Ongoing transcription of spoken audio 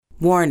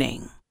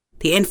Warning: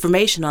 the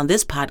information on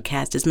this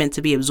podcast is meant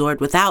to be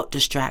absorbed without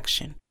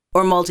distraction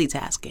or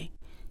multitasking.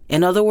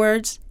 In other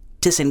words,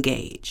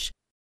 disengage.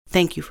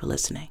 Thank you for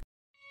listening.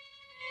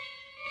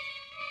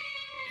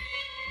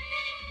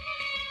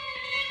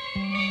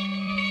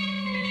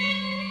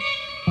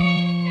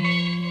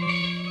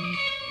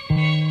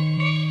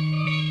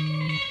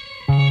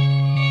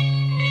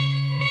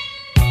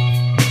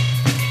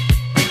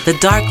 The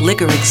Dark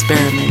Liquor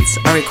Experiments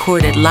are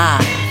recorded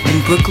live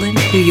in Brooklyn,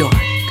 New York.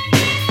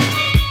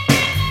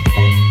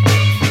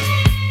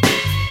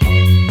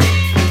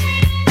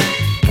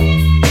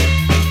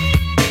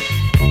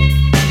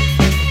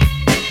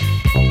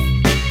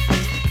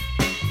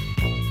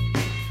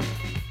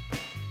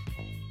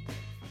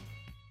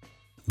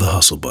 The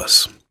Hustle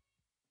Bus.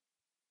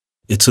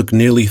 It took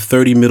nearly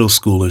 30 middle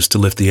schoolers to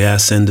lift the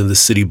ass end of the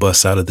city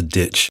bus out of the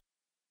ditch.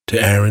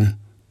 To Aaron,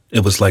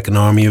 it was like an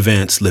army of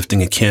ants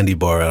lifting a candy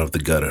bar out of the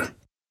gutter.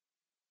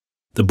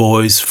 The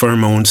boys,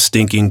 pheromone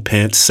stinking,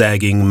 pants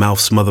sagging,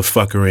 mouths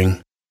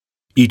motherfuckering,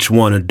 each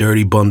one a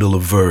dirty bundle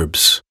of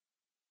verbs.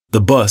 The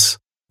bus,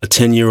 a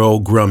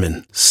 10-year-old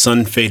Grumman,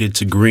 sun-faded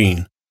to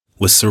green,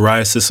 with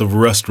psoriasis of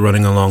rust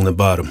running along the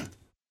bottom.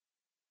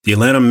 The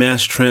Atlanta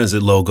Mass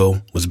Transit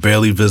logo was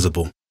barely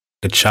visible,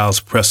 a child's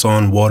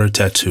press-on water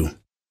tattoo.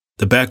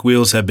 The back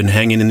wheels had been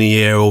hanging in the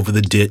air over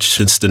the ditch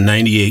since the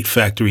 '98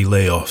 factory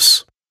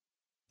layoffs.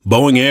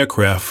 Boeing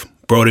Aircraft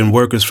brought in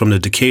workers from the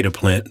Decatur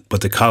plant,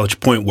 but the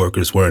College Point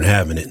workers weren't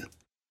having it.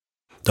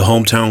 The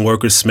hometown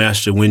workers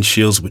smashed their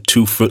windshields with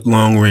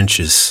 2-foot-long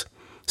wrenches.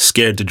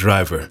 Scared the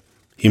driver,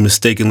 he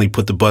mistakenly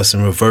put the bus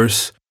in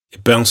reverse.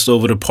 It bounced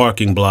over the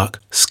parking block,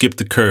 skipped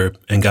the curb,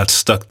 and got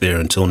stuck there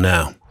until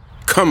now.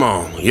 Come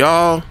on,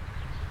 y'all.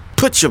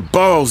 Put your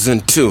balls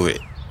into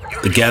it.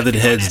 The gathered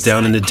heads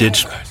down in the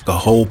ditch, the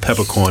whole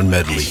peppercorn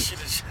medley.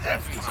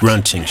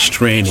 Grunting,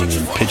 straining,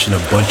 and pitching a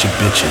bunch of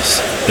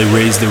bitches. They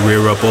raised their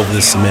rear up over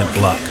the cement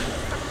block.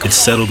 It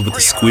settled with the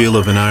squeal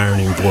of an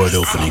ironing board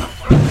opening.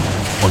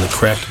 On the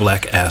cracked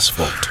black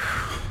asphalt,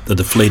 the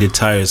deflated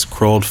tires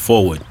crawled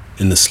forward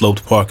in the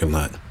sloped parking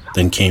lot,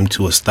 then came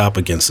to a stop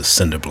against a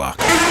cinder block.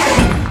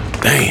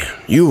 Damn,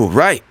 you were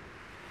right.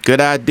 Good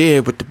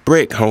idea with the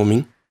brick,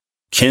 homie.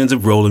 Cans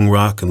of Rolling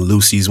Rock and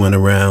Lucy's went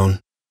around.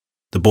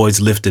 The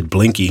boys lifted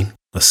Blinky,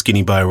 a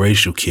skinny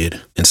biracial kid,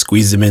 and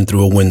squeezed him in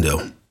through a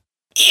window.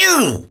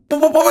 Ew!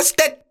 What's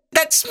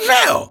that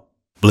smell?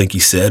 Blinky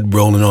said,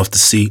 rolling off the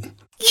seat.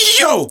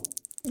 Yo!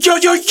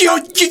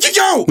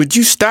 Would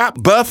you stop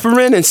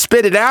buffering and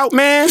spit it out,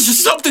 man?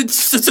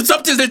 Something's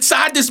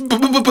inside this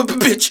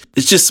bitch.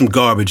 It's just some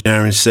garbage,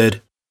 Aaron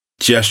said,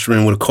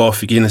 gesturing with a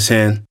coffee in his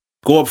hand.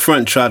 Go up front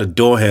and try the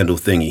door handle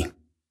thingy.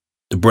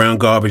 The brown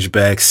garbage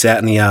bag sat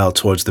in the aisle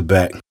towards the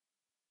back.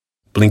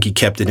 Blinky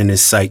kept it in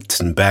his sights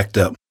and backed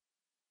up.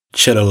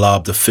 Cheddar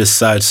lobbed a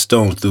fist-sized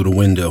stone through the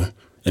window,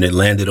 and it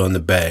landed on the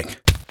bag.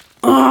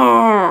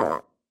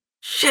 Oh,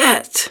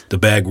 shit. The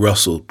bag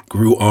rustled,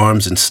 grew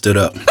arms, and stood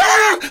up.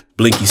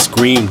 Blinky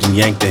screamed and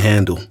yanked the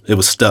handle. It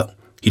was stuck.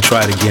 He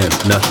tried again.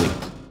 Nothing.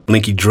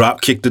 Blinky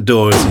drop-kicked the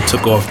doors and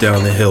took off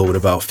down the hill with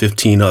about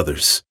 15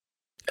 others.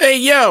 Hey,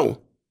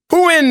 yo!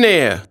 Who in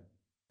there?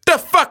 The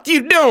fuck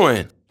you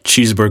doing?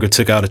 Cheeseburger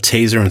took out a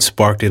taser and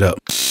sparked it up.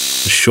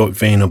 A short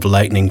vein of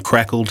lightning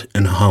crackled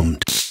and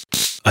hummed.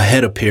 A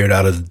head appeared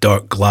out of the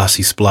dark,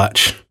 glossy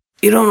splotch.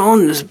 You don't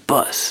own this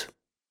bus.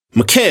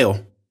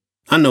 Mikhail,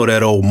 I know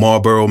that old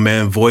Marlboro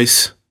man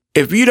voice.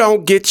 If you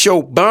don't get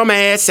your bum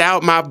ass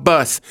out my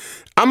bus,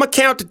 I'ma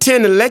count to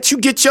 10 and let you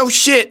get your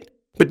shit.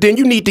 But then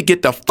you need to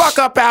get the fuck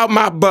up out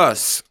my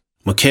bus.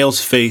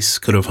 Mikhail's face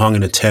could have hung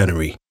in a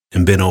tannery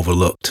and been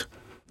overlooked.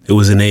 It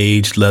was an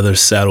aged leather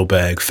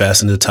saddlebag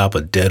fastened atop a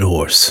dead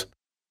horse.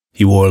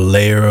 He wore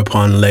layer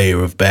upon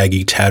layer of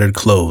baggy, tattered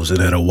clothes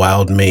and had a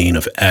wild mane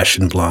of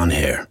ashen blonde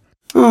hair.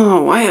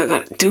 Oh, why you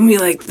gotta do me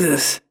like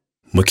this?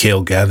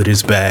 Mikhail gathered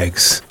his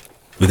bags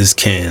with his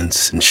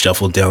cans and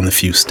shuffled down the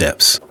few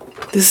steps.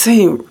 This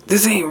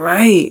ain't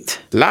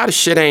right. A lot of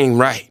shit ain't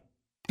right.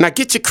 Now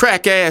get your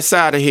crack ass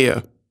out of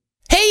here.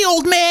 Hey,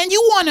 old man,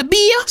 you want a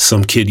beer?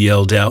 Some kid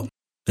yelled out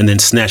and then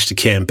snatched the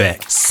can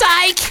back.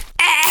 Psych!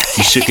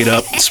 He shook it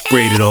up and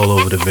sprayed it all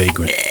over the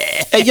vagrant.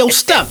 Hey, yo,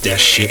 stop that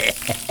shit.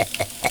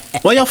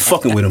 Why y'all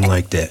fucking with him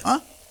like that? Huh?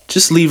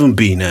 Just leave him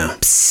be now.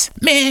 Psst,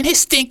 man,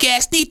 his stink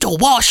ass need to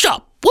wash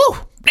up. Woo,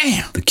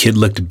 damn. The kid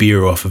licked the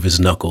beer off of his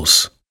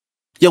knuckles.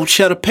 Yo,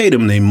 Cheddar, pay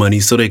them their money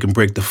so they can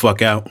break the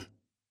fuck out.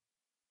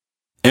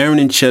 Aaron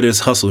and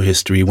Cheddar's hustle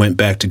history went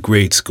back to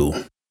grade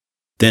school.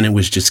 Then it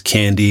was just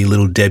candy,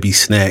 Little Debbie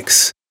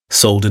snacks,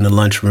 sold in the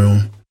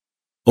lunchroom.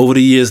 Over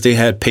the years, they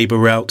had paper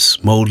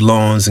routes, mowed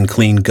lawns, and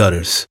cleaned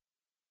gutters.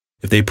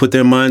 If they put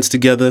their minds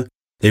together,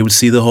 they would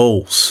see the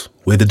holes,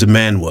 where the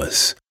demand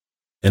was.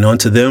 And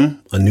onto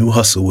them, a new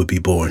hustle would be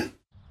born.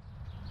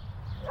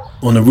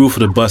 On the roof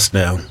of the bus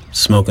now,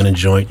 smoking a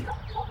joint,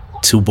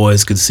 two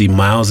boys could see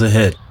miles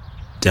ahead,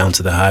 down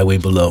to the highway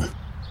below.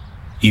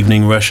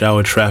 Evening rush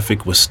hour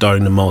traffic was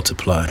starting to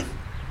multiply.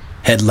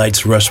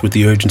 Headlights rushed with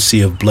the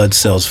urgency of blood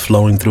cells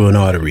flowing through an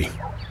artery.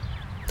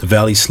 The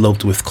valley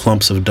sloped with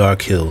clumps of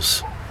dark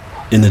hills.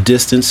 In the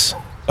distance,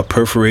 a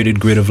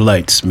perforated grid of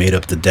lights made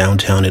up the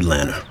downtown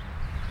Atlanta.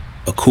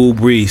 A cool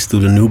breeze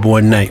through the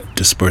newborn night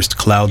dispersed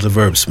clouds of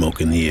herb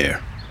smoke in the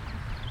air.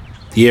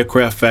 The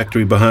aircraft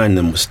factory behind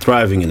them was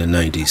thriving in the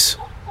 90s,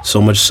 so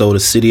much so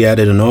the city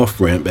added an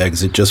off-ramp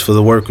exit just for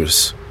the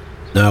workers.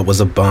 Now it was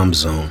a bomb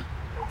zone,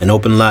 an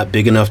open lot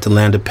big enough to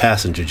land a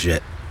passenger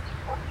jet.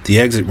 The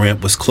exit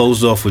ramp was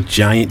closed off with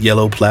giant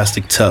yellow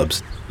plastic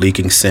tubs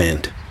leaking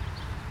sand.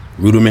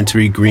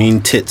 Rudimentary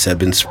green tits had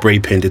been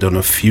spray-painted on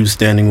a few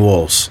standing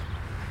walls.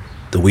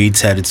 The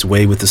weeds had its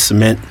way with the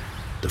cement.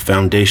 The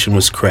foundation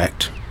was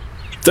cracked.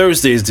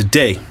 "Thursday is the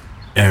day,"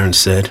 Aaron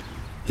said,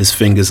 his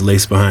fingers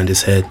laced behind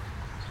his head.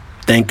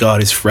 "Thank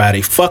God it's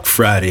Friday. Fuck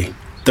Friday.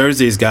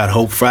 Thursday's got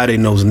hope Friday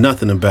knows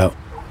nothing about.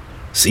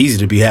 It's easy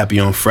to be happy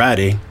on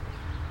Friday."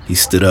 He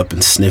stood up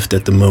and sniffed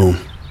at the moon.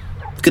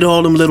 "Look at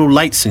all them little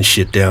lights and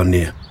shit down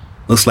there.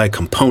 Looks like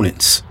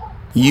components."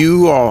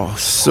 You are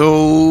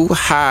so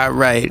high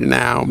right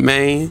now,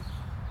 man.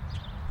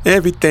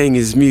 Everything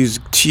is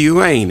music to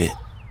you, ain't it?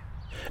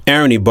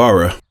 Aaron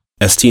Ibarra,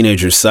 as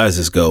teenagers'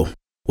 sizes go,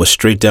 was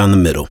straight down the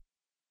middle.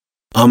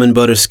 Almond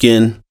butter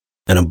skin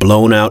and a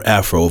blown-out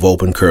afro of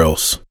open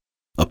curls.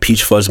 A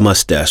peach fuzz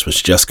mustache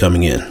was just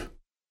coming in.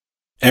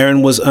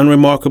 Aaron was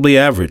unremarkably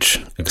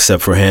average,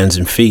 except for hands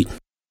and feet.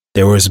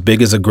 They were as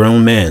big as a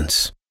grown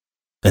man's,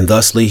 and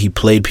thusly he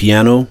played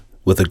piano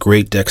with a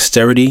great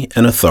dexterity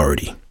and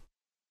authority.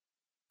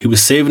 He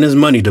was saving his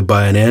money to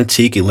buy an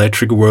antique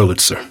electric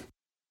Wurlitzer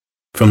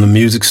from the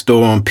music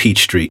store on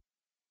Peach Street.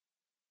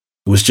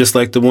 It was just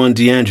like the one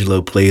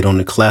D'Angelo played on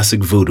the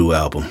classic Voodoo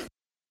album.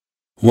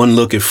 One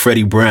look at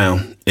Freddie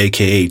Brown,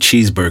 a.k.a.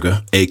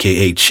 Cheeseburger,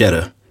 a.k.a.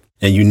 Cheddar,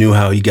 and you knew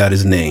how he got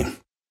his name.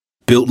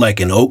 Built like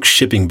an oak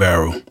shipping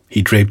barrel,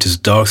 he draped his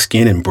dark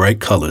skin in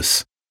bright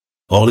colors.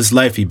 All his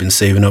life he'd been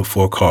saving up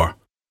for a car.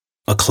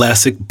 A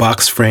classic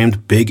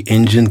box-framed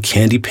big-engine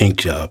candy paint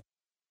job.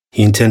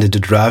 He intended to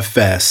drive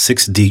fast,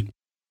 6 deep,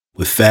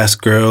 with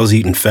fast girls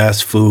eating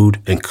fast food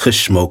and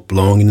kush smoke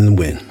blowing in the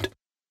wind.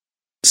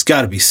 There's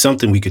gotta be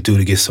something we could do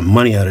to get some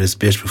money out of this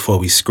bitch before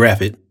we scrap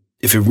it.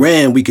 If it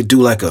ran, we could do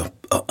like a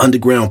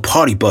underground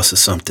party bus or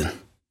something.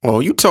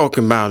 Oh, you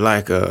talking about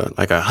like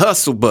a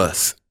hustle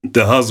bus?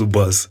 The hustle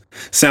bus.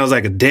 Sounds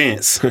like a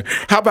dance.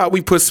 How about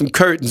we put some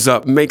curtains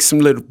up and make some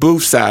little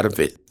booths out of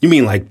it? You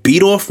mean like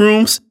beat-off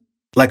rooms?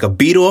 Like a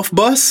beat-off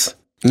bus?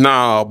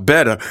 No,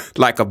 better.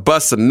 Like a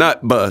bus a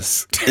nut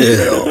bus.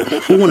 Ew.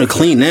 Who wanna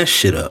clean that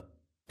shit up?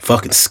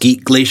 Fucking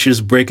skeet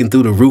glaciers breaking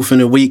through the roof in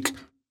a week?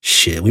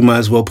 Shit, we might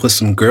as well put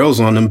some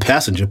girls on them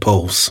passenger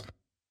poles.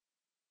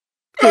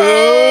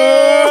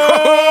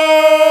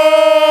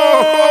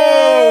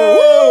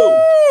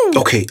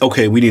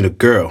 Okay, we need a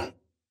girl.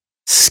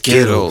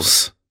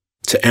 Skittles.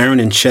 To Aaron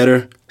and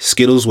Cheddar,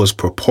 Skittles was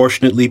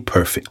proportionately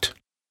perfect.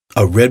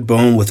 A red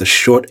bone with a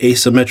short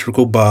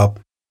asymmetrical bob,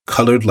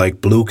 colored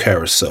like blue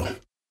carousel.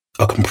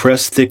 A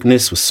compressed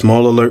thickness with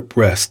small alert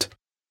breast.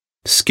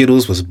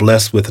 Skittles was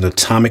blessed with an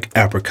atomic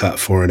apricot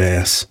for an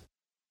ass.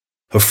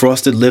 Her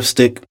frosted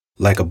lipstick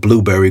like a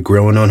blueberry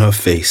growing on her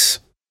face.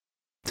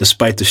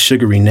 Despite the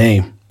sugary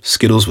name,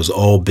 Skittles was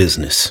all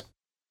business.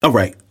 All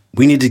right,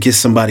 we need to get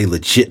somebody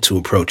legit to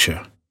approach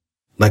her.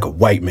 Like a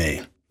white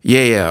man.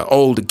 Yeah,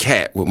 older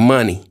cat with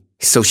money.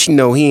 So she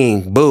know he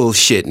ain't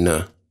bullshitting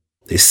her.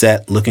 They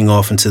sat looking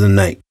off into the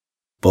night,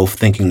 both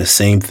thinking the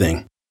same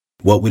thing.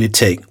 What would it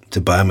take to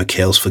buy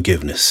Mikhail's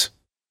forgiveness?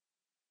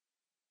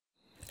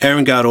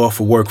 Aaron got off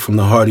of work from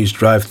the Hardee's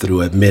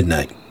drive-thru at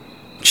midnight.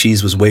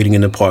 Cheese was waiting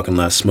in the parking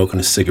lot smoking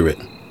a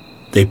cigarette.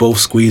 They both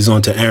squeezed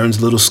onto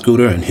Aaron's little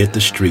scooter and hit the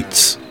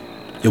streets.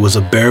 It was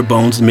a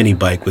bare-bones mini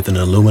bike with an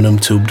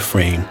aluminum-tubed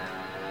frame,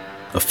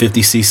 a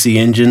 50cc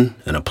engine,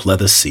 and a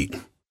pleather seat.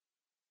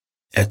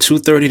 At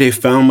 2:30, they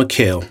found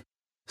Mikhail,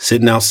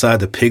 sitting outside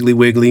the Piggly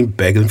Wiggly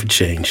begging for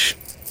change.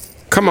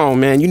 Come on,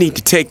 man, you need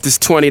to take this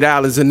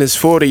 $20 in this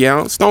 40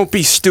 ounce. Don't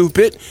be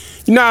stupid.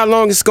 You know how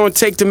long it's gonna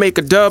take to make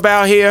a dub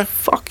out here?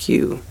 Fuck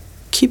you.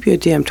 Keep your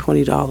damn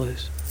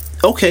 $20.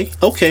 Okay.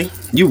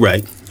 You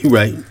right.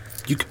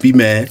 You could be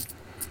mad.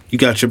 You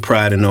got your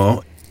pride and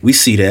all. We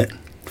see that.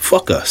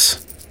 Fuck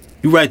us.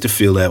 You right to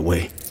feel that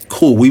way.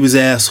 Cool, we was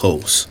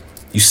assholes.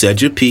 You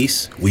said your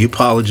piece. We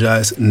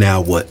apologize. Now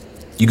what?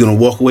 You gonna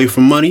walk away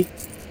from money?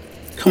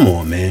 Come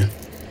on, man.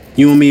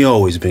 You and me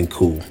always been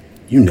cool.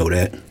 You know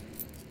that.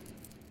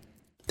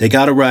 They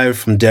got a ride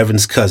from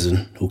Devon's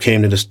cousin, who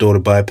came to the store to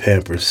buy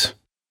Pampers.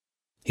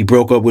 He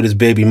broke up with his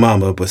baby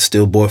mama, but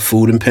still bought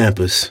food and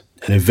Pampers,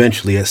 and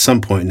eventually, at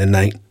some point in the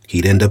night,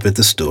 he'd end up at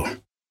the store.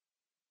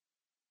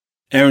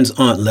 Aaron's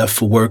aunt left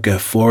for work at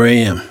 4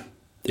 a.m.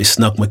 They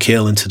snuck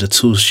Mikhail into the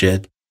tool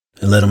shed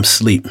and let him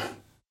sleep.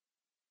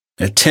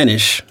 At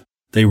 10-ish,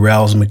 they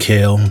roused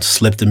Mikhail,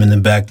 slipped him in the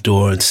back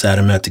door, and sat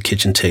him at the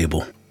kitchen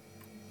table.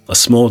 A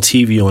small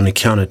TV on the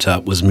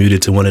countertop was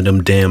muted to one of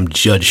them damn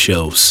judge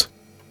shows.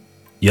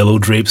 Yellow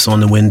drapes on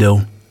the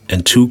window,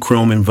 and 2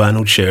 chrome and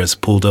vinyl chairs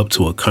pulled up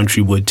to a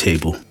country wood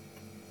table.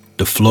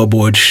 The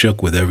floorboard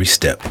shook with every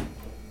step.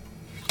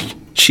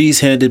 Cheese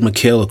handed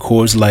Mikhail a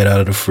Coors Light out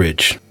of the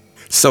fridge.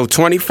 So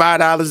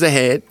 $25 a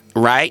head,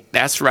 Right,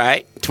 that's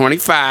right.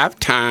 25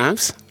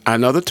 times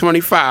another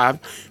 25,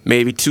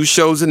 maybe 2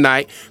 shows a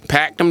night.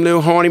 Pack them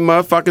little horny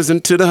motherfuckers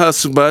into the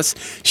hustle bus.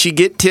 She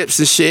get tips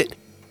and shit.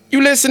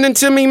 You listening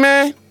to me,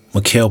 man?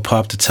 Mikhail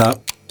popped the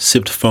top,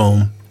 sipped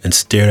foam, and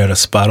stared at a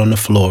spot on the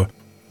floor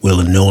where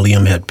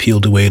linoleum had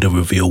peeled away to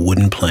reveal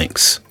wooden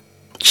planks.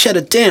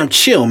 Cheddar, damn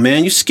chill,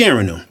 man. You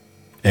scaring him.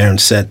 Aaron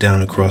sat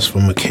down across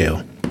from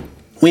Mikhail.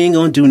 We ain't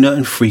gonna do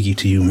nothing freaky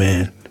to you,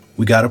 man.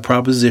 We got a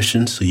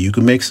proposition so you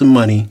can make some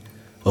money,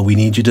 but we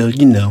need you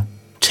to,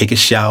 take a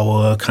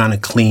shower, kind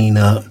of clean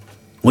up.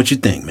 What you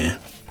think, man?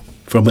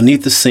 From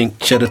beneath the sink,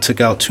 Cheddar took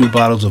out 2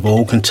 bottles of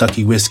old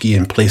Kentucky whiskey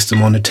and placed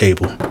them on the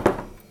table.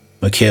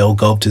 Mikhail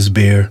gulped his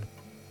beer,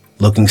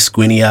 looking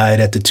squinty-eyed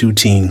at the 2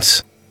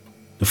 teens.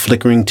 The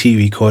flickering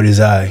TV caught his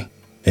eye,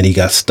 and he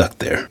got stuck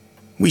there.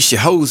 We should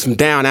hose them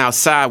down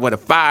outside with a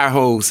fire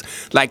hose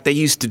like they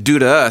used to do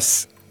to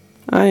us.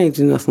 I ain't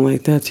do nothing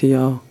like that to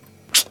y'all.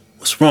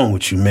 What's wrong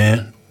with you,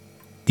 man?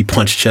 He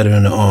punched Cheddar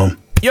in the arm.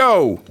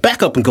 Yo!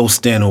 Back up and go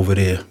stand over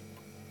there.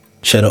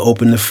 Cheddar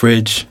opened the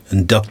fridge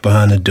and ducked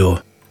behind the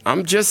door.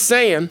 I'm just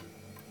saying.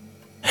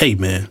 Hey,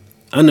 man,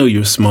 I know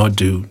you're a smart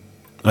dude.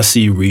 I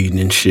see you reading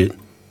and shit.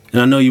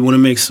 And I know you want to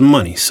make some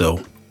money,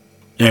 so...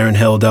 Aaron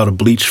held out a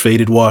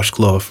bleach-faded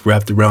washcloth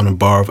wrapped around a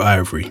bar of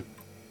ivory.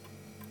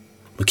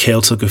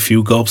 Mikhail took a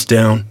few gulps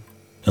down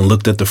and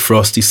looked at the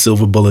frosty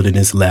silver bullet in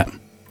his lap.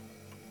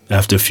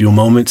 After a few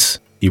moments,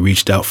 he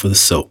reached out for the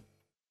soap.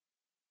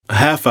 A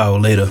half hour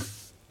later,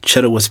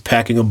 Cheddar was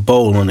packing a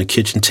bowl on the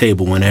kitchen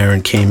table when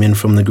Aaron came in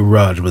from the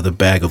garage with a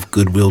bag of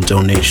Goodwill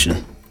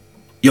donation.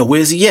 Yo,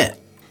 where's he at?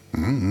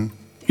 Mm-hmm.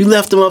 You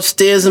left him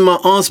upstairs in my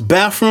aunt's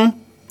bathroom?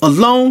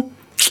 Alone?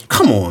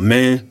 Come on,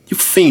 man. You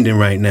fiending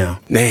right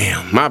now.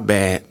 Damn, my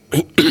bad.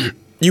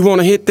 You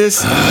want to hit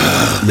this?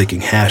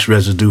 Licking hash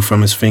residue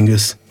from his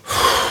fingers.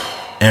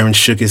 Aaron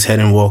shook his head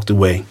and walked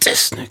away.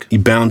 This nigga. He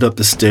bounded up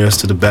the stairs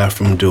to the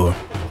bathroom door,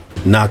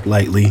 knocked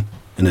lightly,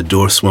 and the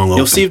door swung open.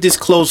 Yo, see if these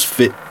clothes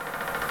fit.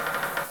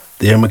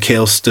 There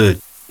Mikhail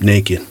stood,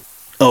 naked.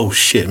 Oh,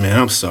 shit, man,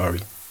 I'm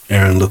sorry.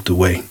 Aaron looked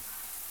away.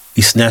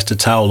 He snatched a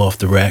towel off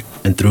the rack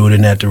and threw it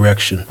in that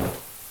direction.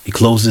 He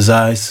closed his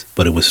eyes,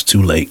 but it was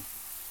too late.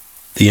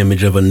 The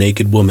image of a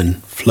naked woman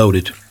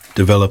floated,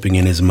 developing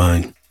in his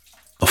mind.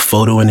 A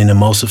photo in an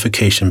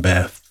emulsification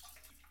bath.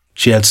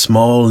 She had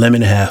small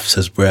lemon halves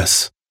as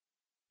breasts,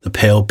 the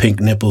pale pink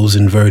nipples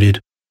inverted.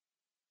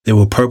 There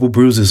were purple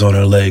bruises on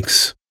her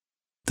legs.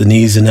 The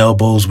knees and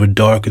elbows were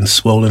dark and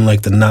swollen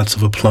like the knots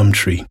of a plum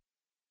tree.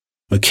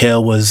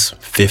 Mikhail was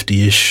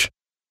 50-ish,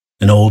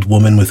 an old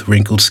woman with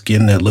wrinkled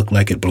skin that looked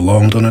like it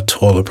belonged on a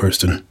taller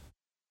person.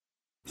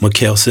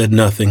 Mikhail said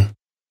nothing.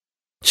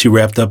 She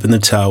wrapped up in the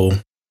towel.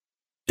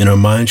 In her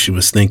mind, she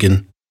was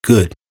thinking,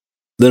 good,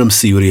 let him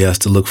see what he has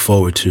to look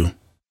forward to.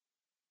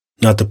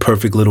 Not the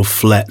perfect little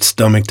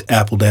flat-stomached,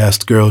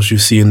 apple-assed girls you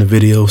see in the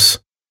videos,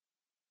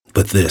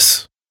 but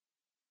this.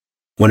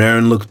 When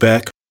Aaron looked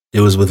back, it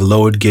was with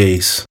lowered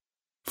gaze.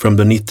 From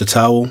beneath the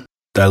towel,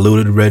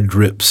 diluted red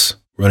drips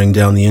running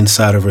down the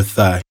inside of her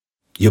thigh.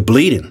 You're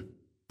bleeding.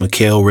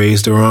 Mikhail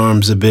raised her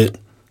arms a bit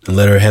and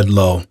let her head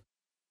low.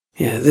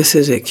 Yeah, this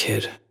is it,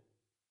 kid.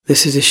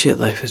 This is the shit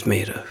life is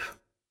made of.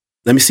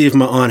 Let me see if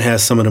my aunt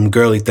has some of them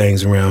girly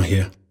things around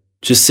here.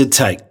 Just sit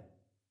tight.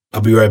 I'll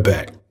be right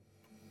back.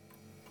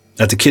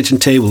 At the kitchen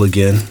table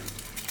again,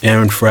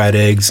 Aaron fried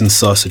eggs and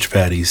sausage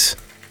patties.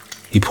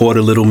 He poured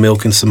a little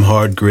milk in some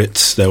hard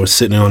grits that were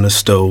sitting on the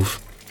stove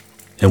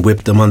and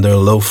whipped them under a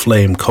low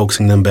flame,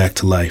 coaxing them back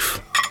to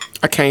life.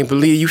 I can't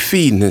believe you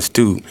feeding this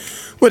dude.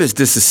 What is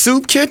this, a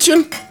soup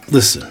kitchen?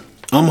 Listen,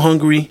 I'm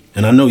hungry,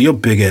 and I know your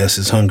big ass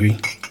is hungry.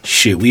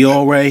 Shit, we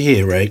all right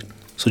here, right?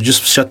 So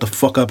just shut the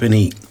fuck up and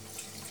eat.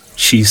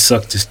 She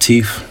sucked his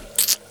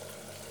teeth,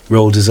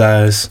 rolled his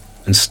eyes,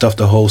 and stuffed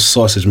a whole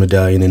sausage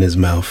medallion in his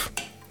mouth.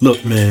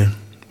 Look, man,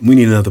 we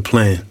need another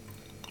plan.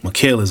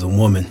 Mikhail is a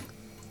woman.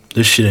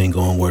 This shit ain't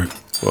gonna work.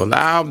 Well,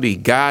 I'll be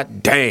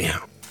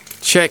goddamn.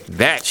 Check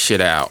that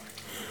shit out.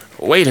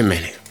 Wait a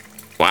minute.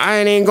 Why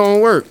it ain't gonna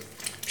work?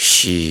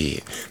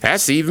 Shit,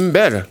 that's even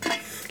better.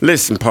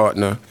 Listen,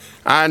 partner,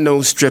 I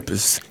know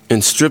strippers,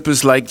 and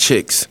strippers like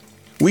chicks.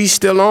 We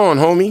still on,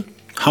 homie.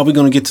 How we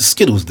gonna get to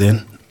Skittles,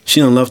 then? She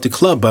done left the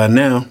club by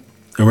now.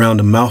 Around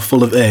a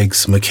mouthful of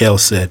eggs, Mikhail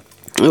said.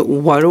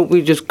 Why don't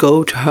we just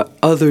go to her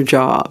other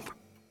job?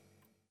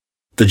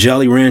 The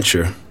Jolly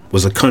Rancher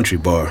was a country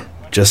bar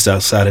just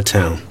outside of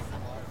town.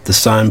 The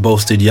sign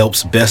boasted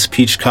Yelp's best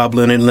peach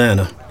cobbler in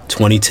Atlanta,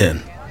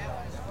 2010.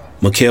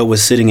 Mikhail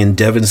was sitting in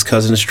Devin's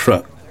cousin's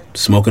truck,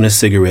 smoking a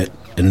cigarette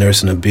and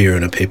nursing a beer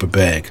in a paper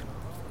bag.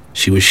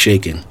 She was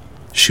shaking.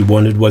 She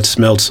wondered what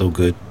smelled so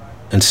good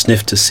and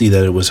sniffed to see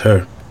that it was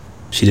her.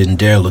 She didn't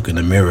dare look in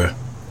the mirror.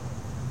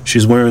 She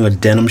was wearing a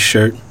denim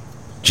shirt,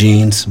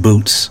 jeans,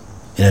 boots,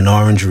 and an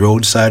orange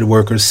roadside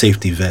worker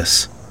safety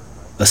vest.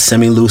 A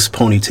semi-loose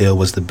ponytail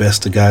was the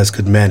best the guys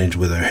could manage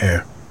with her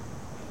hair.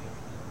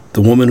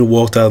 The woman who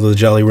walked out of the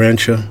Jolly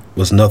Rancher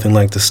was nothing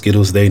like the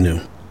Skittles they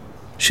knew.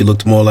 She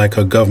looked more like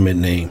her government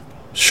name,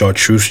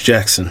 Chartreuse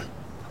Jackson.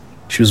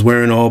 She was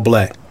wearing all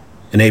black,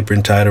 an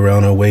apron tied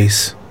around her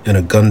waist, and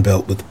a gun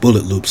belt with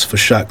bullet loops for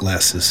shot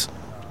glasses.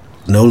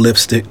 No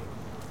lipstick,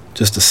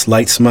 just a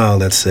slight smile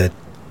that said,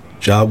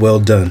 "Job well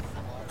done.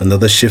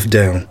 Another shift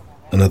down,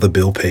 another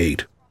bill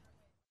paid."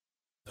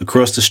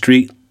 Across the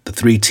street, the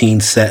three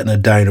teens sat in a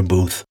diner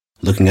booth,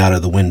 looking out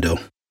of the window.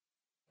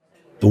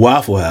 The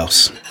Waffle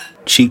House,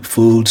 cheap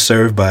food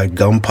served by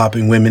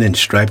gum-popping women in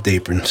striped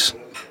aprons.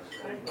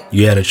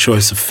 You had a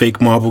choice of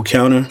fake marble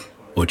counter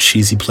or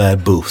cheesy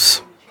plaid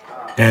booths.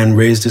 Aaron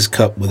raised his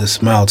cup with a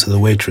smile to the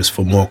waitress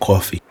for more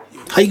coffee.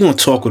 How you gonna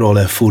talk with all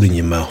that food in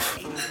your mouth?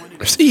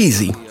 It's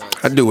easy.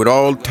 I do it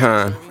all the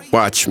time.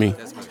 Watch me.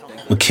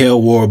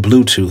 Mikhail wore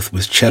Bluetooth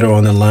with cheddar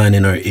on the line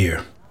in her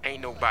ear.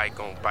 Ain't nobody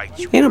gonna bite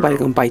you. Ain't nobody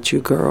gonna bite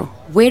you, girl.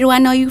 Where do I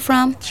know you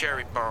from?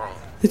 Cherry bomb.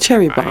 The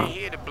cherry I bomb. ain't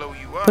here to blow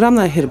you up. But I'm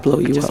not here to blow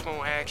you up.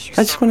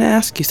 I just want to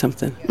ask you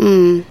something.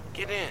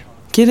 Get in.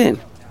 Get in.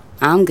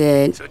 I'm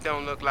good. So it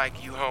don't look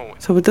like you home.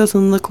 So it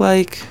doesn't look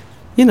like,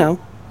 you know.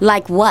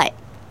 Like what?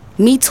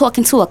 Me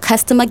talking to a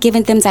customer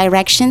giving them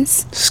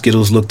directions?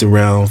 Skittles looked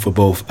around for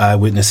both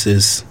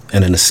eyewitnesses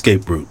and an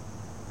escape route.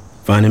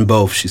 Finding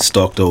both, she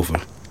stalked over.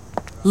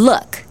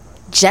 Look,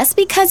 just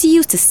because you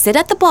used to sit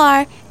at the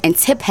bar and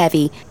tip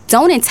heavy,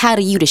 don't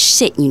entitle you to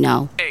shit, you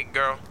know. Hey,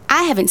 girl.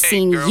 I haven't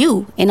seen girl.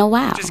 you in a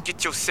while. Just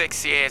get your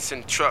sexy ass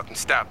in the truck and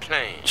stop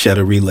playing.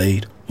 Cheddar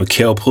relayed.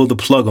 Mikhail pulled the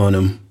plug on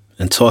him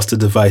and tossed the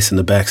device in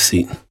the back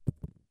seat.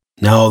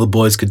 Now all the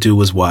boys could do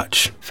was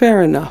watch.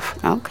 Fair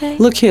enough. Okay.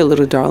 Look here,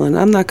 little darling.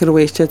 I'm not going to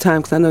waste your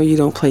time because I know you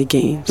don't play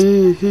games.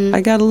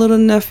 I got a little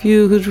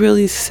nephew who's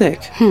really sick.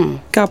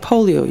 Got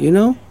polio, you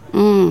know?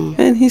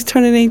 And he's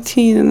turning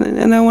 18,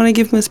 and I want to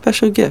give him a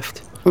special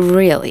gift.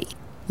 Really?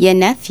 Your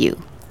nephew?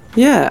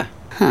 Yeah.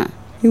 Huh.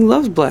 He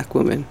loves black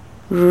women.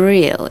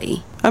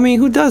 Really? I mean,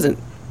 who doesn't?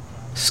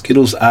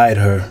 Skittles eyed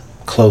her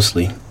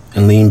closely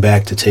and leaned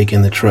back to take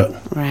in the truck.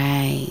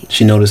 Right.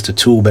 She noticed a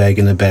tool bag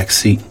in the back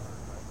seat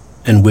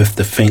and whiffed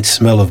the faint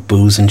smell of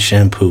booze and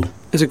shampoo.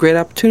 It's a great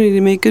opportunity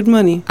to make good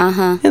money.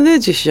 Uh-huh. And they're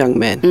just young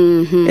men.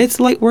 It's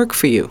light work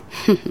for you.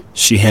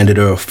 She handed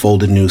her a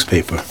folded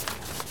newspaper.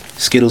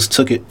 Skittles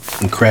took it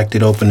and cracked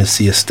it open to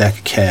see a stack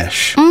of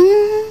cash.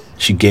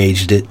 She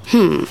gauged it,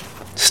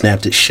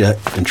 snapped it shut,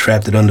 and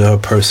trapped it under her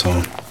purse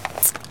arm.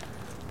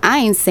 I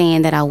ain't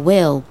saying that I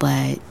will,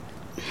 but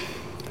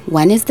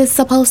when is this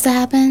supposed to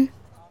happen?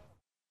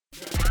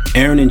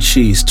 Aaron and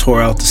Cheese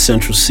tore out the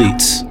central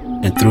seats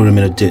and threw them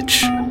in a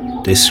ditch.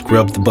 They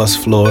scrubbed the bus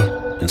floor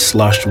and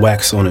sloshed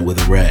wax on it with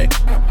a rag.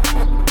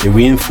 They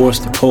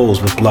reinforced the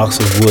poles with blocks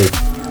of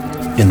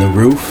wood in the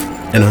roof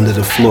and under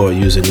the floor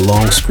using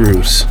long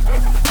screws.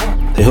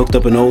 They hooked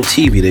up an old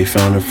TV they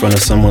found in front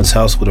of someone's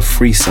house with a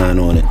free sign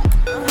on it.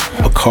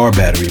 A car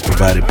battery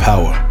provided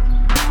power.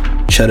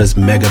 Cheddar's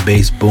mega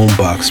bass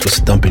boombox was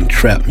thumping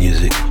trap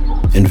music,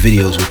 and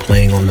videos were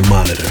playing on the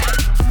monitor.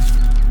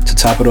 To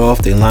top it off,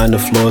 they lined the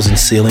floors and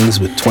ceilings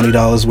with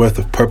 $20 worth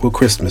of purple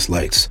Christmas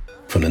lights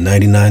from the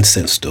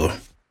 99-cent store.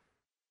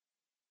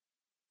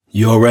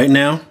 You all right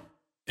now?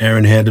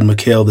 Aaron handed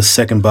Mikhail the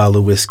second bottle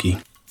of whiskey.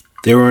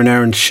 They were in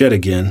Aaron's shed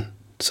again,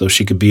 so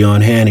she could be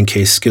on hand in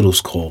case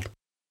Skittles called.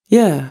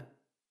 Yeah,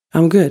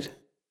 I'm good.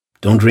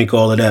 Don't drink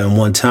all of that in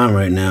one time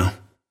right now.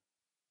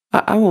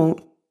 I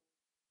won't.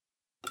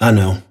 I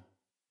know.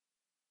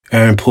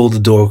 Aaron pulled the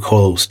door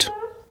closed.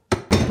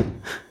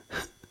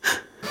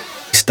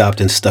 He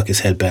stopped and stuck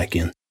his head back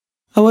in.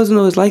 I wasn't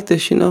always like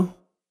this, you know.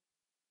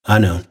 I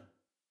know.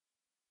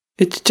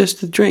 It's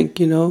just a drink,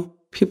 you know.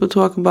 People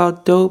talk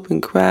about dope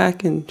and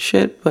crack and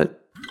shit,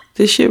 but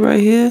this shit right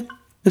here,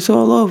 it's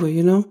all over,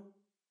 you know.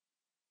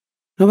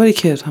 Nobody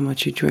cares how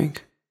much you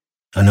drink.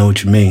 I know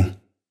what you mean.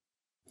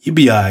 You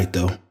be alright,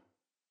 though.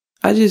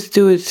 I just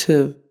do it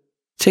to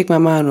take my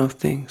mind off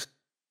things.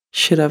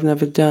 Shit I've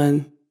never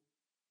done.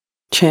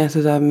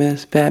 Chances I've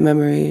missed. Bad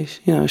memories.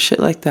 You know, shit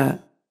like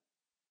that.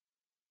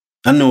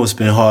 I know it's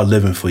been hard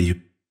living for you,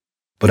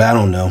 but I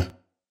don't know.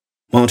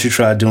 Why don't you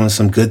try doing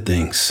some good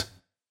things?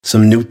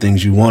 Some new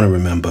things you want to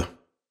remember.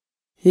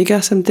 You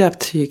got some depth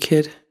to you,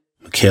 kid.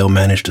 Mikhail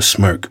managed to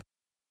smirk.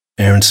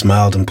 Aaron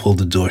smiled and pulled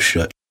the door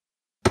shut.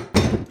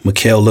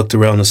 Mikhail looked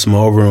around the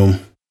small room,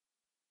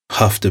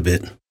 puffed a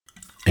bit,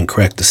 and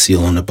cracked the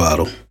seal on the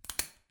bottle.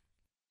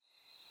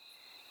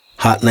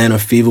 Hot Atlanta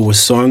fever was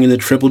soaring in the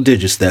triple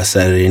digits that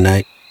Saturday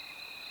night.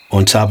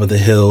 On top of the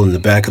hill in the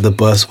back of the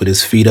bus with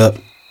his feet up,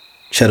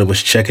 Cheddar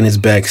was checking his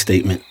bag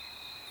statement.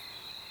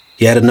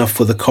 He had enough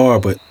for the car,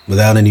 but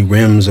without any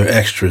rims or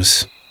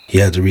extras, he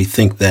had to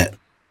rethink that.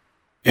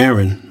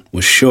 Aaron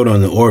was short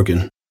on the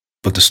organ,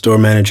 but the store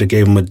manager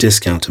gave him a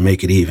discount to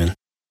make it even.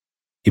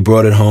 He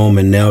brought it home,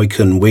 and now he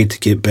couldn't wait to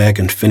get back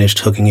and finish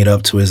hooking it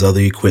up to his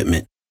other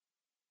equipment.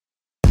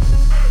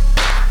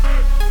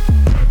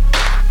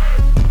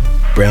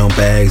 Brown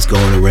bags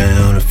going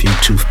around, a few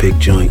toothpick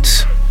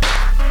joints.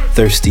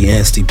 Thirsty,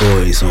 antsy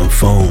boys on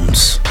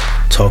phones,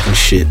 talking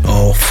shit,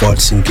 all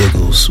farts and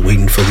giggles,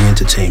 waiting for the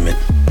entertainment.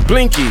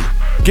 Blinky,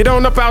 get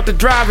on up out the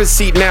driver's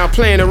seat now,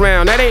 playing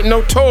around. That ain't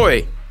no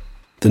toy.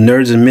 The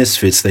nerds and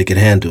misfits they could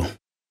handle.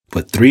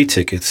 but 3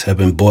 tickets had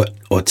been bought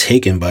or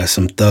taken by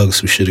some thugs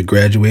who should have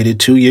graduated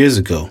 2 years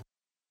ago.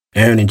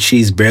 Aaron and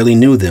Cheese barely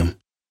knew them,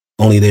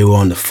 only they were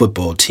on the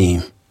football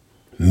team.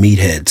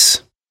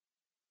 Meatheads.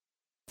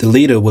 The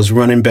leader was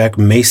running back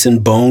Mason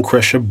Bone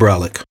Crusher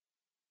Brolick.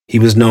 He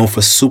was known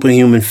for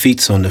superhuman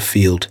feats on the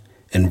field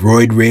and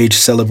roid rage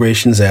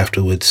celebrations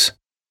afterwards.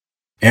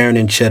 Aaron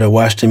and Cheddar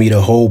watched him eat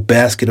a whole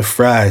basket of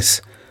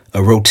fries,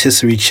 a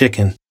rotisserie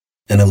chicken,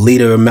 and a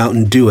liter of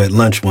Mountain Dew at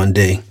lunch one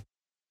day.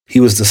 He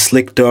was the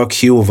slick dark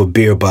hue of a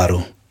beer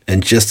bottle,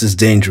 and just as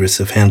dangerous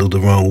if handled the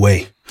wrong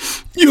way.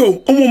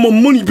 Yo, I want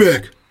my money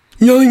back.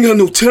 Y'all ain't got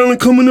no talent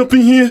coming up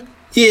in here?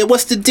 Yeah,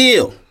 what's the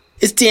deal?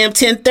 It's damn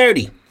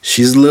 10:30.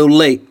 She's a little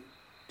late.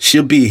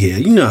 She'll be here.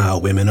 You know how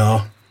women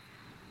are.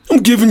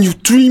 I'm giving you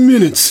 3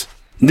 minutes.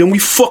 Then we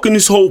fucking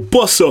this whole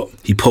bus up.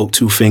 He poked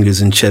 2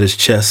 fingers in Cheddar's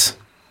chest.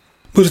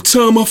 By the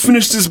time I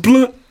finish this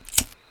blunt,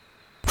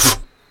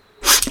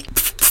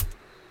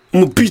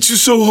 I'm gonna beat you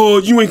so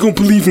hard you ain't gonna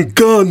believe in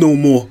God no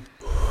more.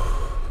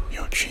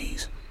 Yo,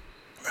 Cheese,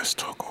 let's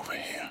talk over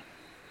here.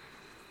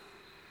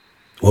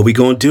 What we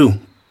gonna do?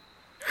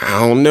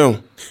 I don't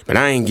know, but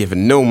I ain't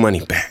giving no money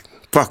back.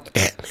 Fuck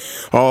that.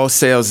 All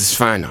sales is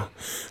final.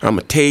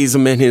 I'ma tase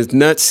him in his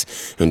nuts,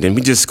 and then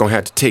we just gonna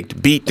have to take the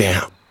beat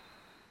down.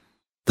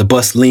 The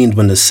bus leaned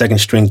when the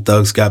second-string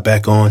thugs got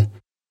back on.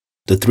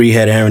 The 3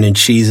 had Aaron and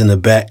Cheese in the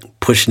back,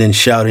 pushing and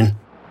shouting.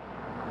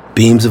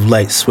 Beams of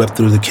light swept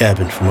through the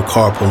cabin from a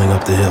car pulling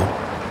up the hill.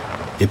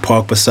 It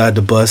parked beside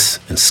the bus,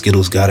 and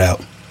Skittles got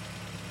out.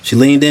 She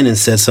leaned in and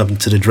said something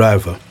to the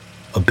driver,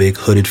 a big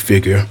hooded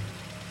figure.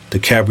 The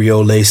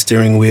cabriolet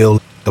steering wheel,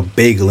 a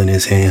bagel in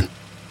his hand.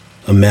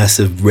 A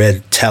massive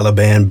red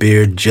Taliban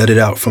beard jutted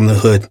out from the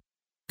hood,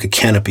 a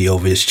canopy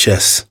over his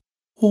chest.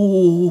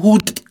 Who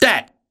did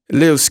that?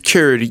 Little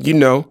security, you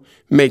know,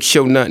 make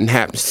sure nothing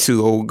happens to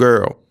the old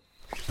girl.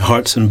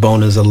 Hearts and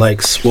boners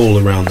alike swole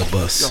around the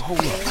bus.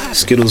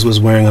 Skittles was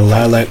wearing a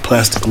lilac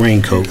plastic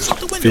raincoat,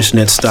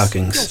 fishnet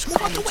stockings,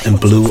 and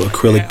blue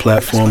acrylic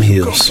platform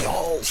heels.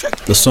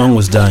 The song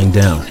was dying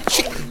down.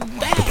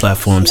 The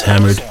platforms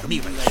hammered,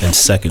 and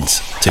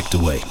seconds ticked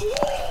away.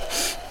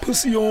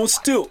 Pussy on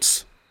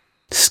stilts.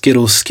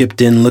 Skittles skipped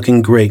in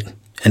looking great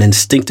and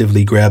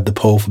instinctively grabbed the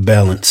pole for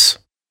balance.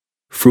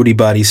 Fruity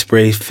body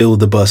spray filled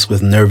the bus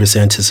with nervous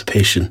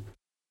anticipation.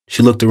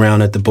 She looked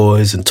around at the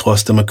boys and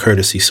tossed them a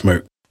courtesy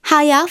smirk.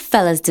 How y'all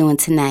fellas doing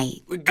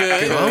tonight? We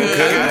good. I'm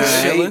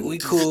good. Chilling. We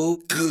cool.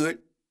 Good.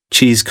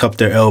 Cheese cupped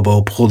her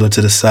elbow, pulled her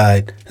to the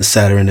side, and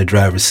sat her in the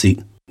driver's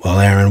seat, while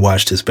Aaron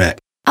watched his back.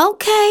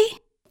 Okay.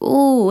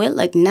 Ooh, it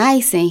looked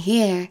nice in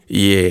here.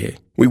 Yeah,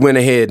 we went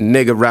ahead and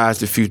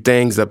niggerized a few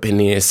things up in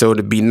here so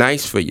to be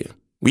nice for you.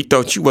 We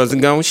thought you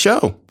wasn't gonna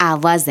show. I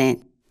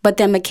wasn't. But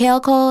then Mikhail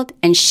called,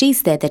 and she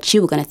said that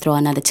you were going to throw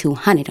another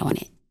 $200 on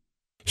it.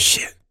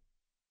 Shit.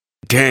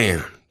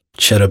 Damn.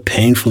 Cheddar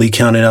painfully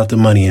counted out the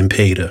money and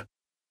paid her.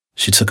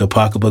 She took her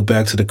pocketbook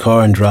back to the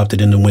car and dropped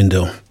it in the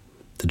window.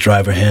 The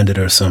driver handed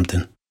her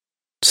something.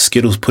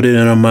 Skittles put it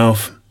in her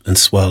mouth and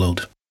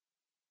swallowed.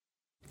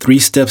 3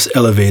 steps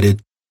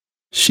elevated,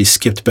 she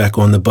skipped back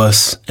on the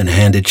bus and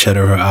handed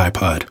Cheddar her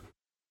iPod.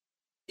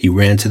 He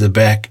ran to the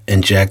back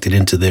and jacked it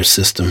into their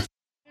system.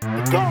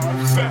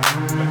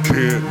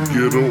 Can't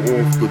get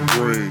her off the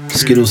brain.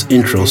 Skittles'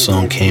 intro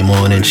song came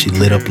on and she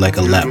lit up like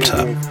a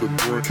laptop.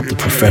 The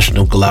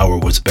professional glower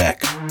was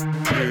back.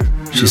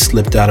 She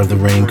slipped out of the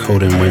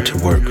raincoat and went to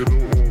work.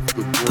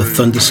 The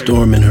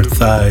thunderstorm in her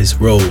thighs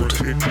rolled.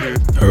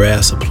 Her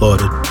ass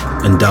applauded,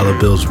 and dollar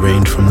bills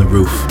rained from the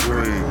roof.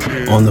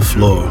 On the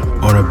floor,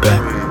 on her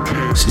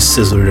back, she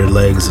scissored her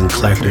legs and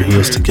clacked her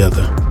heels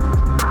together.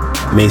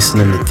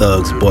 Mason and the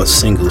thugs bought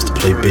singles to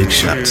play big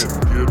shots.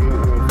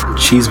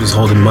 Cheese was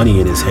holding money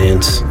in his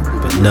hands,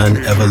 but none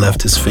ever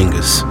left his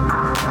fingers.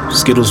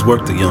 Skittles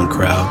worked the young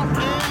crowd,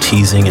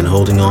 teasing and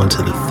holding on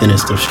to the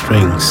thinnest of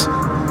strings,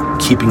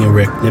 keeping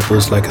erect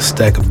nipples like a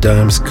stack of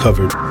dimes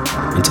covered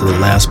until the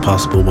last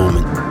possible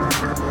moment.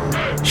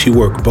 She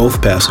worked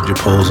both passenger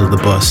poles of the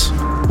bus,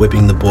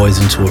 whipping the boys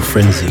into a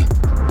frenzy.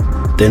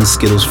 Then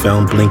Skittles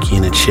found Blinky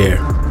in a chair.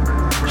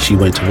 She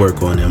went to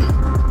work on him,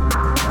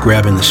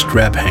 grabbing the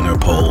strap hanger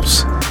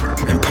poles,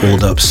 and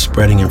pulled up,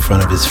 spreading in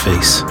front of his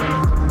face.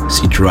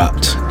 She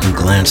dropped and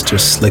glanced her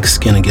slick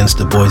skin against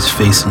the boy's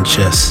face and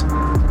chest.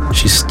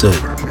 She stood,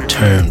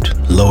 turned,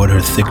 lowered her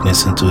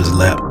thickness into his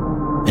lap,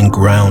 and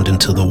ground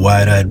until the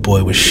wide-eyed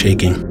boy was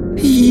shaking.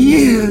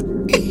 Yeah.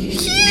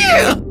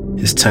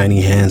 His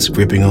tiny hands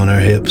gripping on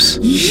her hips.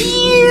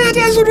 Yeah,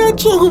 that's what I'm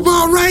talking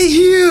about right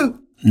here.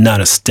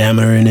 Not a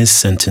stammer in his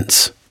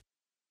sentence.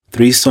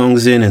 3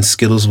 songs in and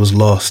Skittles was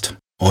lost,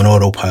 on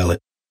autopilot.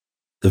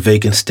 The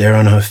vacant stare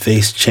on her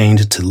face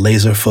changed to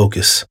laser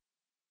focus.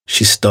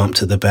 She stomped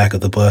to the back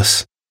of the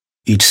bus,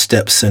 each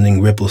step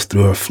sending ripples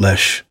through her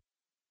flesh.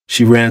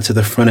 She ran to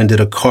the front and did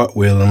a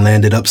cartwheel and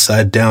landed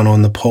upside down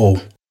on the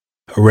pole.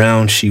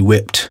 Around she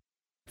whipped,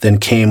 then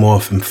came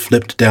off and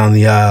flipped down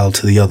the aisle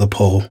to the other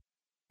pole.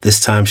 This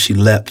time she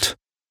leapt,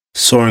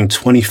 soaring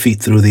 20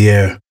 feet through the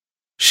air.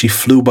 She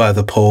flew by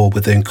the pole,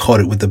 but then caught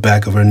it with the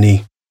back of her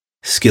knee.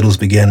 Skittles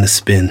began to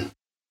spin.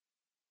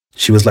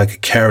 She was like a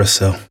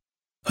carousel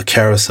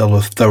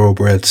of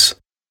thoroughbreds,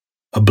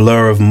 a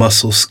blur of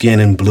muscle, skin,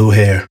 and blue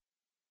hair.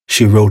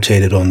 She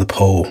rotated on the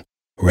pole,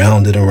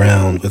 round and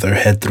around with her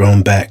head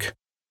thrown back.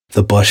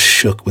 The bus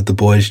shook with the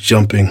boys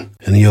jumping,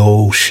 and the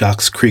old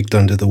shocks creaked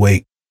under the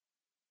weight.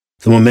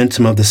 The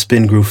momentum of the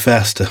spin grew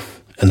faster,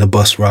 and the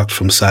bus rocked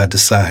from side to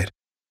side.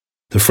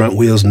 The front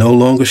wheels, no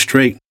longer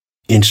straight,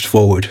 inched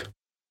forward.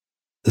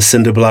 The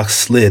cinder blocks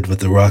slid with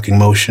the rocking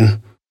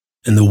motion,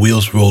 and the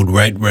wheels rolled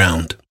right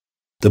round.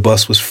 The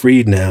bus was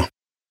freed now.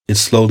 It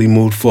slowly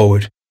moved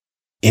forward,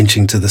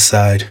 inching to the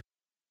side.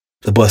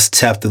 The bus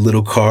tapped the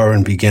little car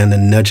and began to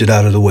nudge it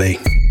out of the way.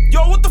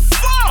 Yo, what the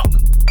fuck?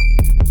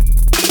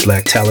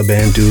 Black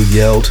Taliban dude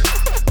yelled,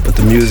 but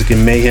the music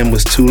and mayhem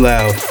was too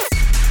loud,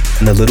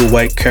 and the little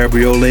white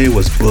cabriolet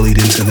was bullied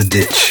into the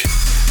ditch.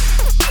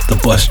 The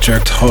bus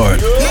jerked hard.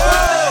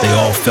 They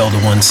all fell to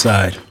one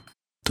side.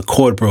 The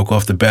cord broke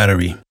off the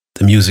battery.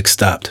 The music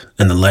stopped,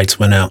 and the lights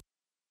went out.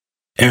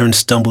 Aaron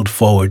stumbled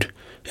forward,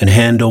 and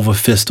hand over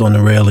fist on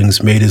the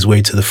railings made his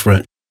way to the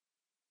front.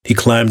 He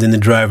climbed in the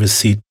driver's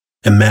seat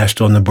and mashed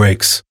on the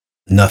brakes.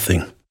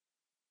 Nothing.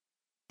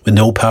 With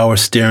no power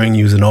steering,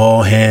 using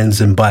all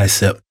hands and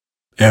bicep,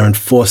 Aaron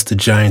forced the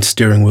giant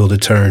steering wheel to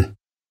turn.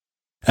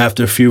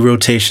 After a few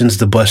rotations,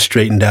 the bus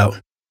straightened out.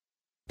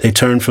 They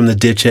turned from the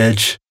ditch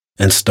edge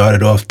and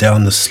started off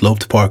down the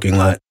sloped parking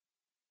lot.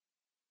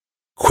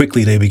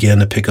 Quickly, they began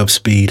to pick up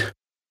speed.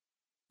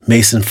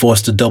 Mason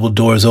forced the double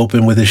doors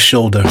open with his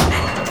shoulder.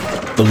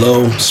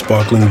 Below,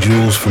 sparkling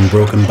jewels from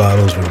broken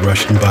bottles were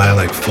rushing by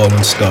like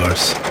fallen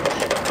stars.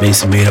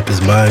 Mason made up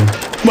his mind,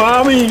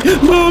 "Mommy,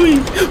 Mommy,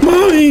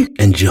 Mommy,"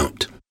 and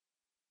jumped.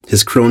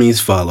 His cronies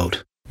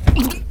followed.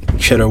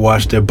 Cheddar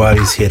watched their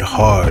bodies hit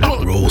hard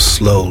and roll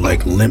slow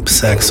like limp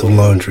sacks of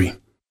laundry.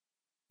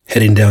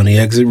 Heading down the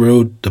exit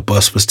road, the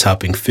bus was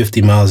topping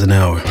 50 miles an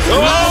hour.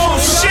 Oh,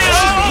 shit!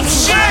 Oh,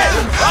 shit!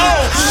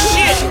 Oh,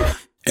 shit!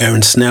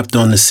 Aaron snapped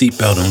on the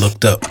seatbelt and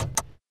looked up.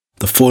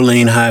 The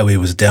 4-lane highway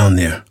was down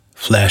there,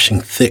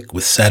 flashing thick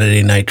with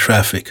Saturday night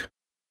traffic.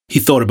 He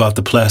thought about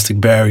the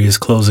plastic barriers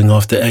closing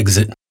off the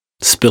exit,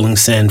 spilling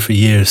sand for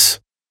years.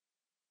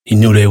 He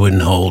knew they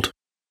wouldn't hold.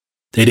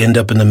 They'd end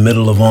up in the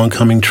middle of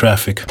oncoming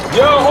traffic.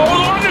 Yo, hold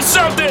on to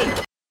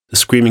something! The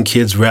screaming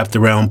kids wrapped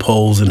around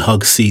poles and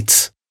hugged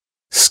seats.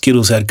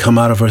 Skittles had come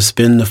out of her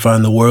spin to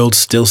find the world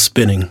still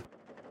spinning.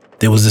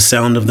 There was the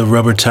sound of the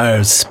rubber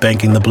tires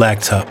spanking the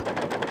blacktop.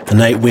 The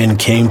night wind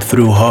came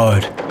through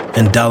hard,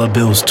 and dollar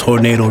bills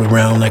tornadoed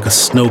around like a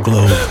snow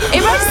globe.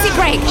 Emergency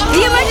brake!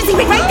 The emergency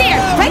brake right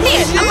there! Right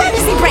there!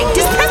 Emergency brake!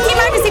 Just press the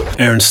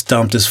emergency... Aaron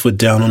stomped his foot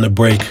down on the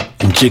brake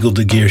and jiggled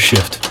the gear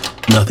shift.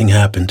 Nothing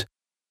happened.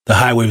 The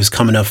highway was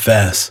coming up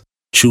fast.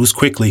 Choose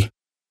quickly.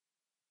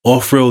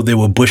 Off-road, there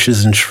were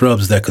bushes and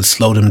shrubs that could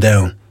slow them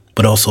down,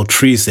 but also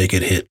trees they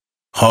could hit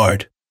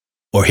hard,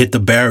 or hit the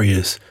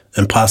barriers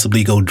and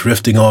possibly go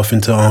drifting off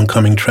into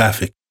oncoming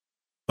traffic.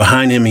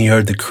 Behind him, he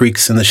heard the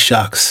creaks and the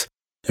shocks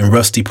and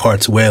rusty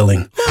parts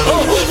wailing. Your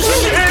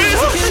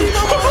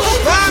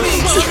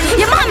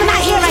mama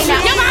not here right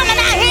now! Your mama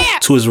not here!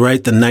 To his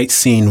right, the night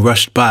scene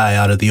rushed by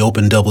out of the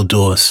open double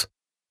doors.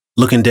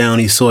 Looking down,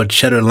 he saw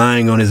Cheddar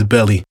lying on his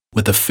belly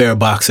with a fare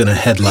box in a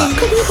headlock.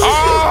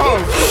 Oh,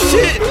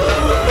 shit!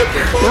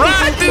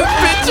 Ride this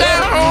bitch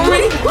out,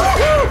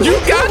 homie! You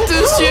got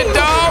this shit,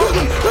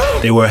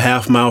 dog! They were a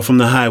half mile from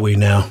the highway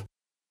now.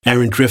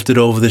 Aaron drifted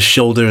over the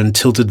shoulder and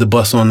tilted the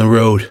bus on the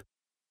road.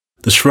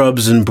 The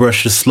shrubs and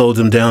bushes slowed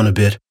them down a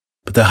bit,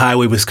 but the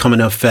highway was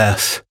coming up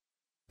fast.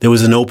 There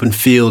was an open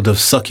field of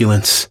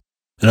succulents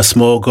and a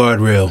small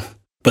guardrail,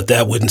 but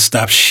that wouldn't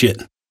stop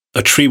shit.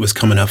 A tree was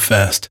coming up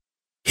fast.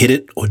 Hit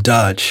it or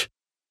dodge.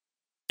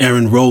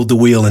 Aaron rolled the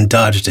wheel and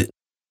dodged it.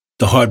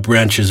 The hard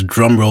branches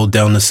drum-rolled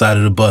down the side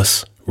of the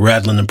bus,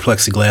 rattling the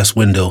plexiglass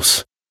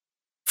windows.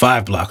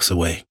 5 blocks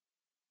away.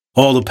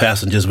 All the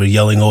passengers were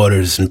yelling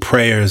orders and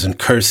prayers and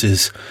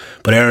curses,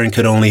 but Aaron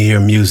could only hear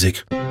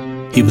music.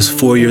 He was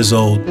 4 years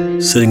old,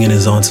 sitting in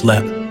his aunt's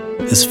lap.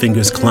 His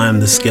fingers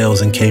climbed the scales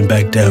and came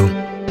back down.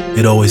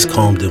 It always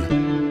calmed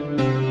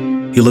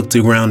him. He looked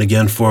around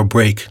again for a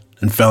brake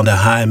and found a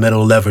high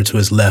metal lever to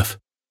his left.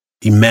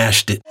 He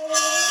mashed it.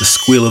 The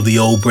squeal of the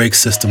old brake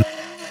system.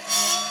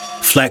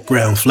 Flat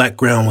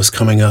ground was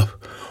coming up.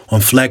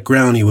 On flat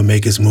ground, he would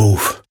make his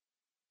move.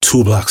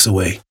 2 blocks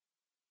away.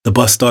 The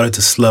bus started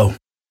to slow,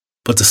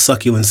 but the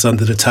succulents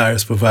under the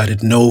tires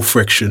provided no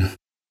friction.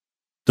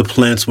 The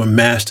plants were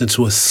mashed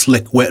into a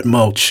slick, wet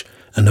mulch,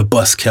 and the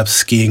bus kept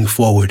skiing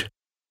forward.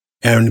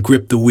 Aaron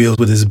gripped the wheel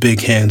with his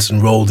big hands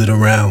and rolled it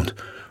around,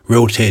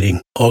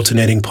 rotating,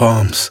 alternating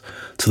palms,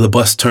 till the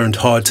bus turned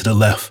hard to the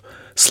left,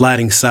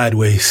 sliding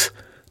sideways.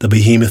 The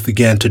behemoth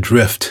began to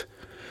drift.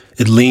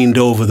 It leaned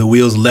over, the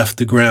wheels left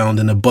the ground,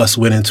 and the bus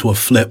went into a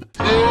flip.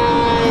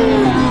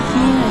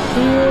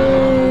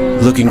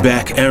 Looking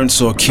back, Aaron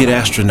saw kid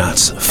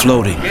astronauts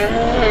floating.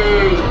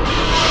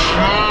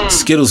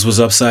 Skittles was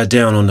upside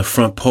down on the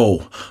front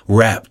pole,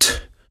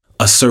 wrapped,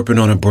 a serpent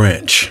on a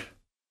branch.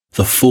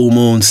 The full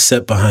moon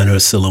set behind her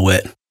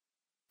silhouette.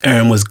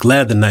 Aaron was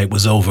glad the night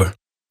was over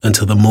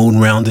until the moon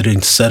rounded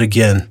and set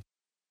again.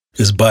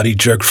 His body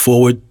jerked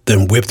forward,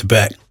 then whipped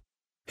back.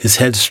 His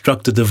head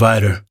struck the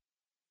divider.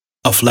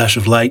 A flash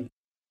of light,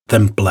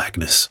 then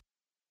blackness.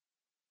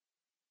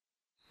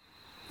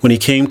 When he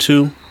came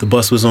to, the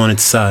bus was on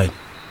its side.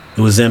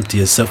 It was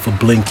empty except for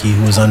Blinky,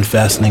 who was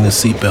unfastening a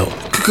seatbelt.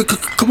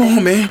 Come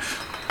on, man.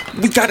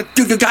 We gotta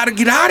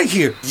get out of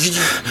here.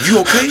 You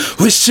okay?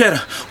 Where's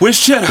Cheddar?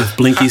 With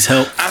Blinky's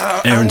help,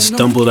 Aaron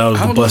stumbled out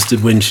of the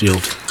busted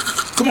windshield.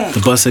 Come on.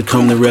 The bus had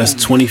come to rest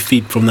 20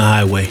 feet from the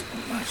highway.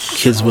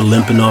 Kids were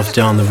limping off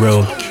down the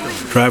road.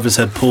 Drivers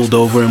had pulled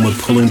over and were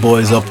pulling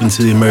boys up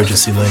into the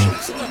emergency lane.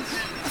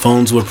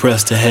 Phones were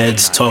pressed to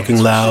heads,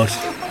 talking loud,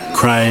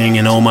 crying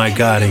and oh my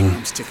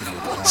godding.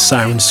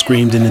 Sirens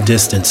screamed in the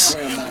distance.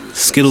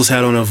 Skittles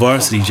had on a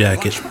varsity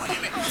jacket,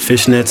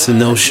 fishnets and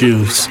no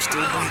shoes.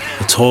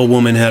 A tall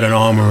woman had an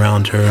arm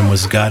around her and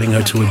was guiding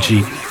her to a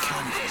Jeep.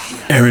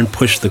 Aaron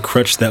pushed the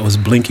crutch that was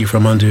Blinky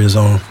from under his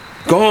arm.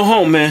 Go on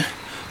home, man.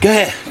 Go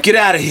ahead. Get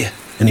out of here.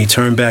 And he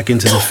turned back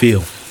into the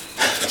field.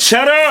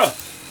 Cheddar!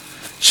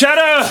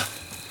 Cheddar!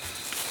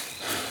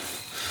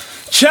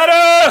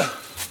 Cheddar!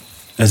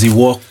 As he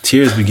walked,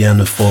 tears began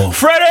to fall.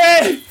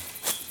 Freddie!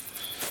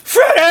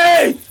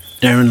 Freddie!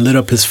 Aaron lit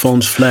up his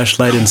phone's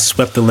flashlight and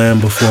swept the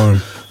land before him,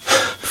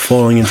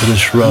 falling into the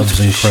shrubs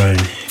and crying.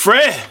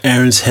 Fred!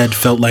 Aaron's head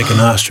felt like an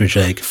ostrich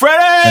egg.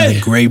 Freddie! And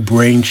the gray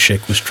brain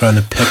chick was trying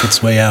to peck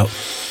its way out.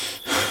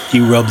 He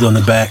rubbed on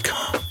the back.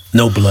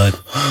 No blood,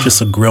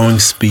 just a growing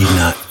speed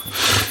knot.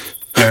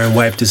 Aaron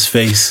wiped his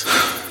face,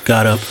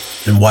 got up,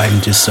 and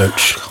widened his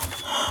search.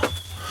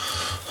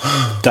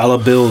 Dollar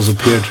bills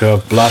appeared to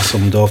have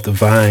blossomed off the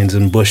vines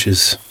and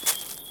bushes.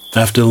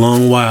 After a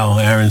long while,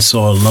 Aaron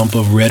saw a lump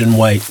of red and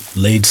white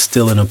laid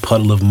still in a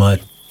puddle of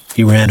mud.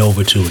 He ran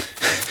over to it.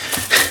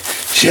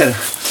 Cheddar.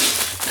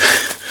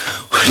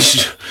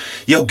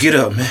 Yo, get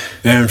up, man.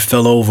 Aaron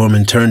fell over him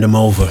and turned him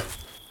over.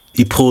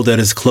 He pulled at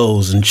his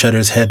clothes and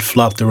Cheddar's head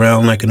flopped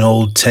around like an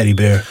old teddy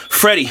bear.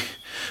 Freddie,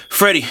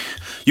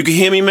 you can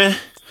hear me, man?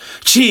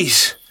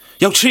 Cheese.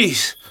 Yo,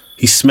 Cheese.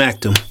 He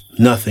smacked him.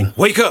 Nothing.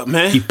 Wake up,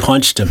 man. He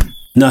punched him.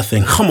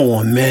 Nothing. Come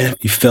on, man.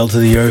 He fell to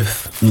the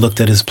earth and looked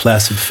at his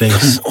placid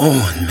face. Come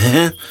on,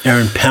 man.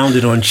 Aaron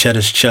pounded on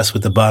Cheddar's chest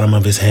with the bottom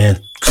of his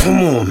hand.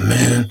 Come on,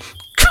 man.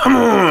 Come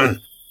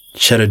on.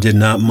 Cheddar did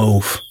not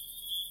move.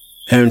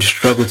 Aaron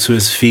struggled to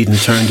his feet and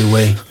turned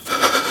away.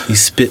 He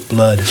spit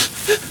blood.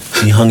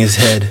 He hung his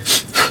head.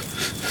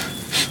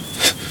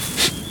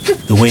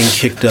 The wind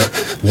kicked up,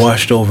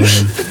 washed over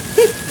him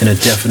in a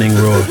deafening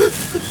roar,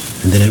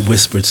 and then it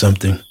whispered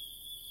something.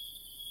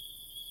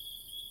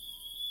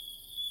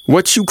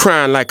 What you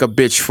crying like a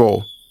bitch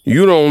for?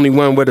 You the only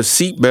one with a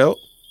seatbelt.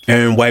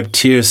 Aaron wiped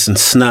tears and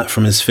snot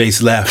from his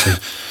face, laughing.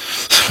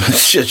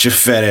 Shut your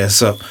fat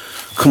ass up.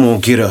 Come on,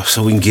 get up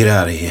so we can get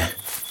out of here.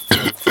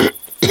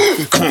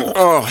 Come on.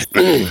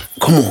 Oh,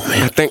 come on,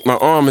 man. I think my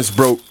arm is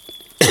broke.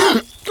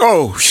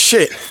 Oh,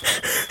 shit.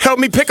 Help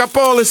me pick up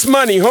all this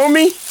money,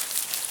 homie.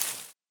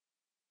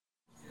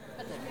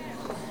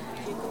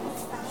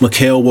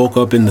 Mikhail woke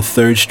up in the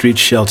 3rd Street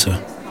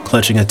shelter,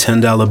 clutching a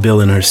 $10 bill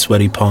in her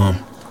sweaty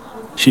palm.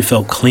 She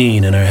felt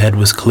clean and her head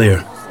was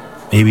clear.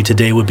 Maybe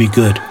today would be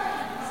good.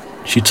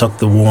 She tucked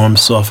the warm,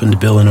 softened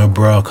bill in her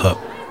bra cup.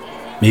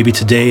 Maybe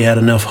today had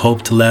enough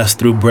hope to last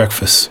through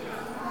breakfast.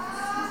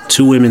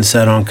 2 women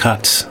sat on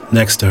cots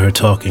next to her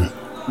talking.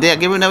 They're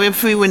giving away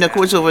free winter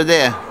coats over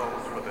there.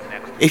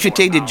 If you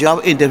take the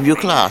job interview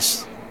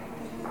class.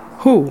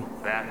 Who?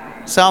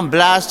 Some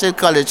blasted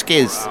college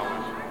kids.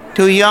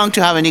 Too young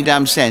to have any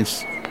damn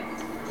sense.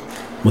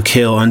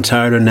 Mikhail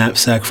untied her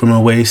knapsack from her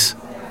waist,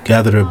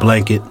 gathered her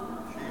blanket,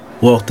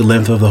 walked the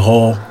length of the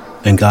hall,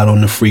 and got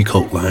on the free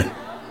coat line.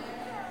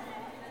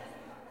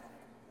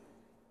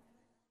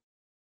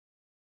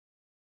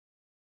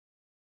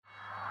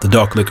 The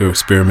Dark Liquor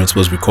Experiments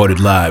was recorded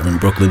live in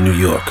Brooklyn, New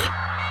York.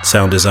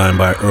 Sound designed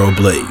by Earl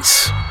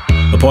Blaze.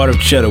 The part of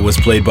Cheddar was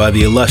played by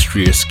the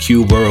illustrious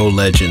Q Borough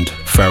legend,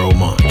 Pharoah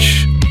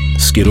Monch.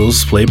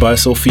 Skittles, played by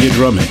Sophia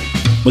Drummond.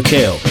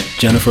 Mikhail,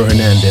 Jennifer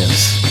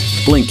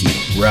Hernandez. Blinky,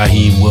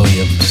 Raheem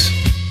Williams.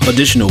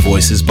 Additional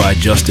voices by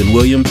Justin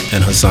Williams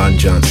and Hassan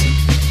Johnson.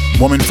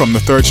 Woman from the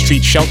 3rd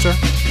Street Shelter,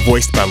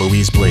 voiced by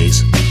Louise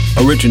Blaze.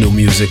 Original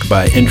music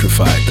by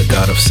Intrified, the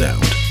God of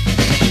Sound.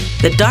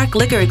 The Dark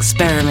Liquor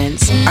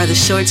Experiments are the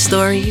short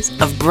stories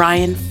of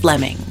Brian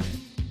Fleming.